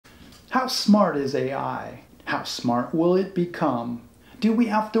How smart is AI? How smart will it become? Do we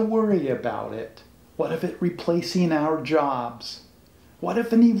have to worry about it? What if it replacing our jobs? What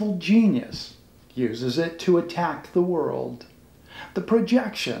if an evil genius uses it to attack the world? The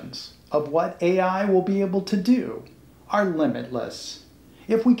projections of what AI will be able to do are limitless.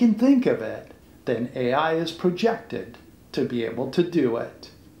 If we can think of it, then AI is projected to be able to do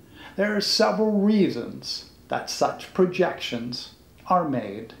it. There are several reasons that such projections are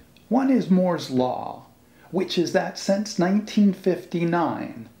made. One is Moore's law, which is that since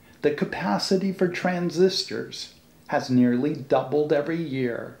 1959, the capacity for transistors has nearly doubled every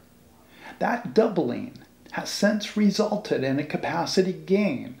year. That doubling has since resulted in a capacity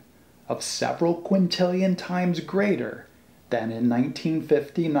gain of several quintillion times greater than in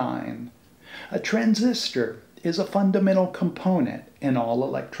 1959. A transistor is a fundamental component in all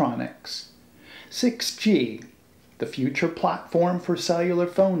electronics. 6G, the future platform for cellular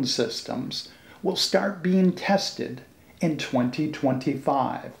phone systems, will start being tested in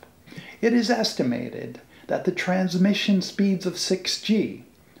 2025. It is estimated that the transmission speeds of 6G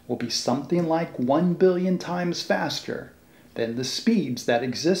will be something like 1 billion times faster than the speeds that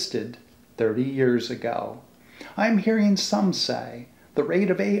existed 30 years ago. I'm hearing some say the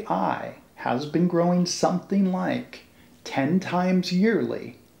rate of AI has been growing something like 10 times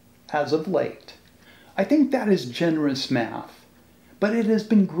yearly as of late. I think that is generous math, but it has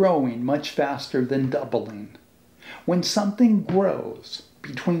been growing much faster than doubling. When something grows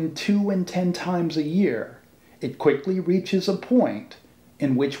between 2 and 10 times a year, it quickly reaches a point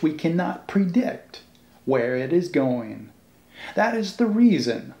in which we cannot predict where it is going. That is the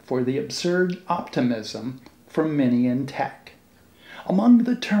reason for the absurd optimism from many in tech. Among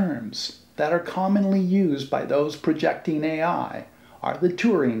the terms that are commonly used by those projecting AI are the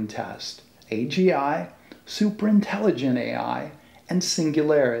Turing test, AGI, superintelligent AI, and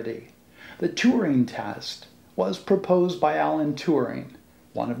singularity. The Turing test was proposed by Alan Turing,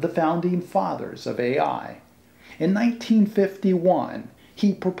 one of the founding fathers of AI. In 1951,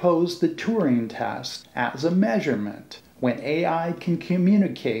 he proposed the Turing test as a measurement when AI can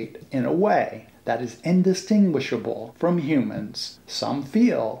communicate in a way that is indistinguishable from humans. Some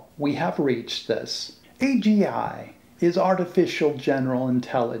feel we have reached this. AGI is artificial general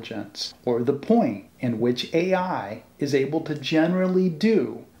intelligence, or the point in which AI is able to generally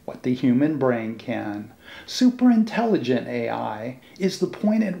do what the human brain can. Superintelligent AI is the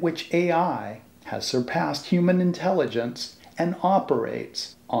point at which AI has surpassed human intelligence and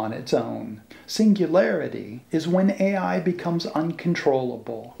operates on its own. Singularity is when AI becomes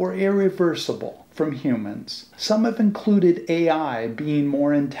uncontrollable or irreversible from humans. Some have included AI being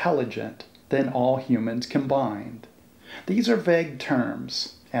more intelligent than all humans combined. These are vague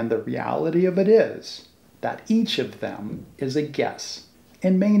terms, and the reality of it is that each of them is a guess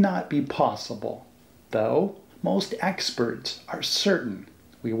and may not be possible, though most experts are certain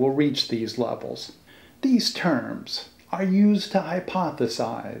we will reach these levels. These terms are used to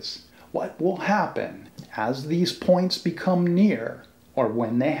hypothesize what will happen as these points become near or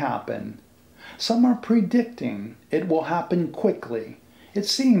when they happen. Some are predicting it will happen quickly. It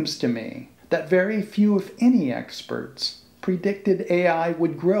seems to me that very few, if any, experts predicted AI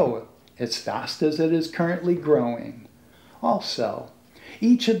would grow as fast as it is currently growing. Also,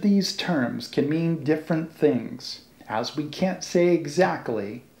 each of these terms can mean different things, as we can't say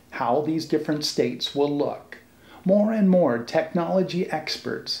exactly how these different states will look. More and more technology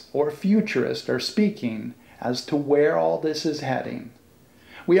experts or futurists are speaking as to where all this is heading.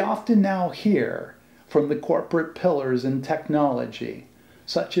 We often now hear from the corporate pillars in technology,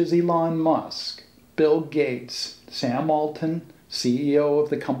 such as Elon Musk, Bill Gates, Sam Altman, CEO of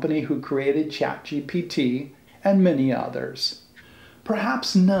the company who created ChatGPT, and many others.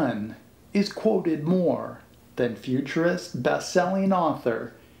 Perhaps none is quoted more than futurist, best-selling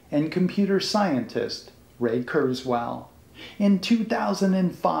author, and computer scientist Ray Kurzweil. In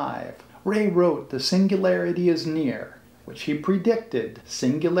 2005, Ray wrote "The Singularity is Near," which he predicted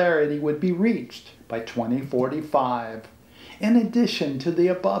singularity would be reached by 2045. In addition to the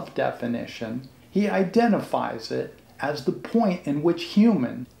above definition, he identifies it as the point in which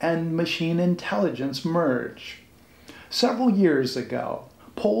human and machine intelligence merge. Several years ago,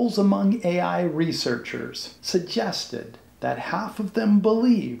 polls among AI researchers suggested that half of them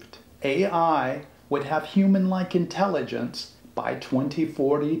believed AI would have human-like intelligence by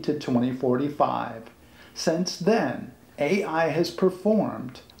 2040 to 2045. Since then, AI has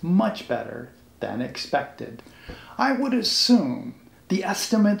performed much better than expected. I would assume the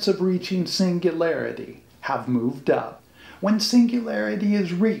estimates of reaching singularity have moved up. When singularity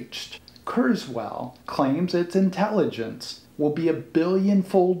is reached, Kurzweil claims its intelligence will be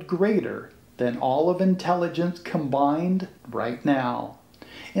 1,000,000,000-fold greater than all of intelligence combined right now.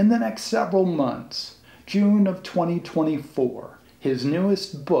 In the next several months, June of 2024, his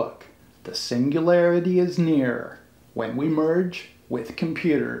newest book, The Singularity is Near, When We Merge with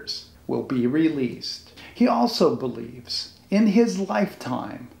Computers, will be released. He also believes, in his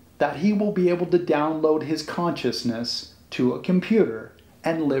lifetime, that he will be able to download his consciousness to a computer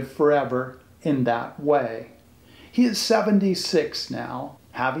and live forever in that way. He is 76 now,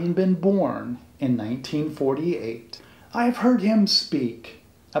 having been born in 1948. I have heard him speak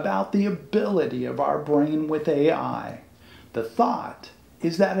about the ability of our brain with AI. The thought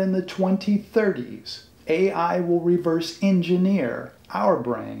is that in the 2030s, AI will reverse engineer our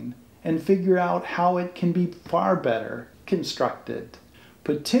brain and figure out how it can be far better constructed,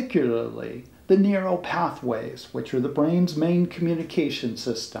 particularly the neural pathways, which are the brain's main communication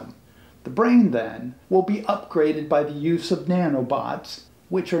system. The brain then will be upgraded by the use of nanobots,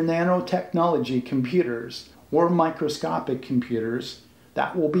 which are nanotechnology computers or microscopic computers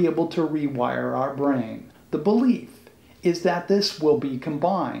that will be able to rewire our brain. The belief is that this will be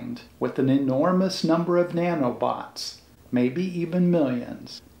combined with an enormous number of nanobots, maybe even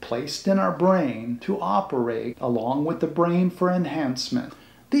millions, placed in our brain to operate along with the brain for enhancement.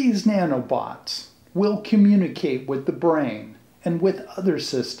 These nanobots will communicate with the brain and with other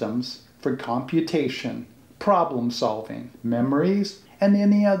systems for computation, problem solving, memories, and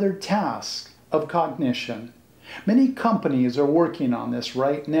any other task of cognition. Many companies are working on this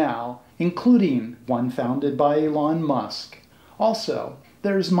right now, including one founded by Elon Musk. Also,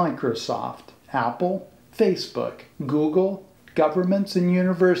 there's Microsoft, Apple, Facebook, Google, governments and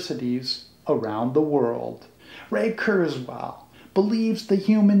universities around the world. Ray Kurzweil believes the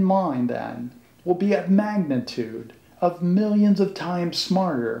human mind then will be at magnitude of millions of times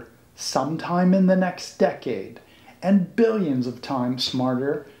smarter sometime in the next decade, and billions of times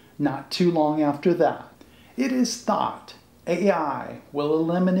smarter not too long after that. It is thought AI will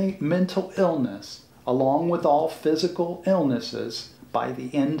eliminate mental illness along with all physical illnesses by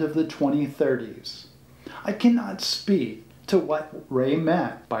the end of the 2030s. I cannot speak to what Ray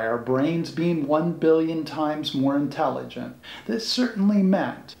meant by our brains being 1,000,000,000 times more intelligent. This certainly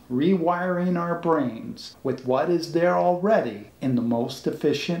meant rewiring our brains with what is there already in the most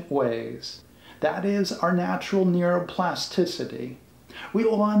efficient ways. That is our natural neuroplasticity. We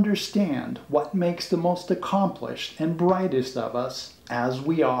will understand what makes the most accomplished and brightest of us as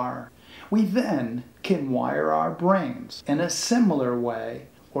we are. We then can wire our brains in a similar way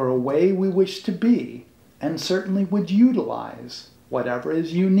or a way we wish to be, and certainly would utilize whatever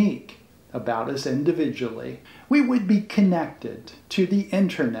is unique about us individually. We would be connected to the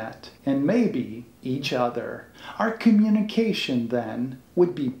internet and maybe each other. Our communication then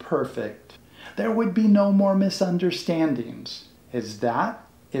would be perfect. There would be no more misunderstandings, as that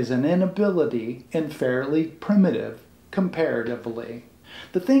is an inability and fairly primitive comparatively.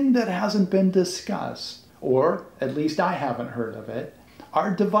 The thing that hasn't been discussed, or at least I haven't heard of it, are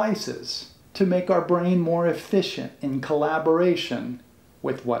devices to make our brain more efficient in collaboration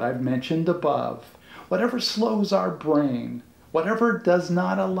with what I've mentioned above. Whatever slows our brain, whatever does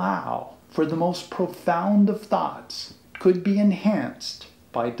not allow for the most profound of thoughts, could be enhanced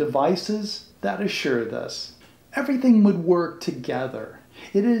by devices that assure this. Everything would work together.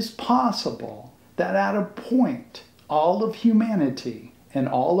 It is possible that at a point, all of humanity and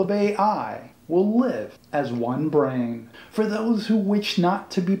all of AI will live as one brain. For those who wish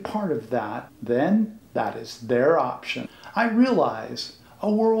not to be part of that, then that is their option. I realize a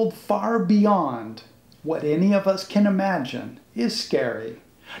world far beyond what any of us can imagine is scary,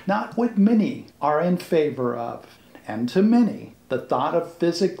 not what many are in favor of. And to many, the thought of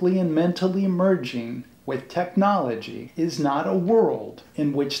physically and mentally merging with technology is not a world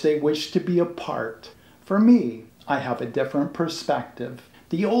in which they wish to be a part. For me, I have a different perspective.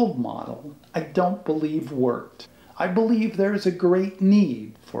 The old model, I don't believe worked. I believe there is a great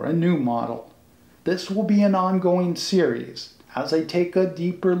need for a new model. This will be an ongoing series as I take a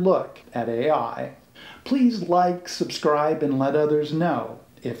deeper look at AI. Please like, subscribe, and let others know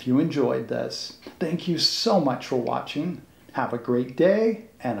if you enjoyed this. Thank you so much for watching. Have a great day,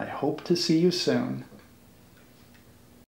 and I hope to see you soon.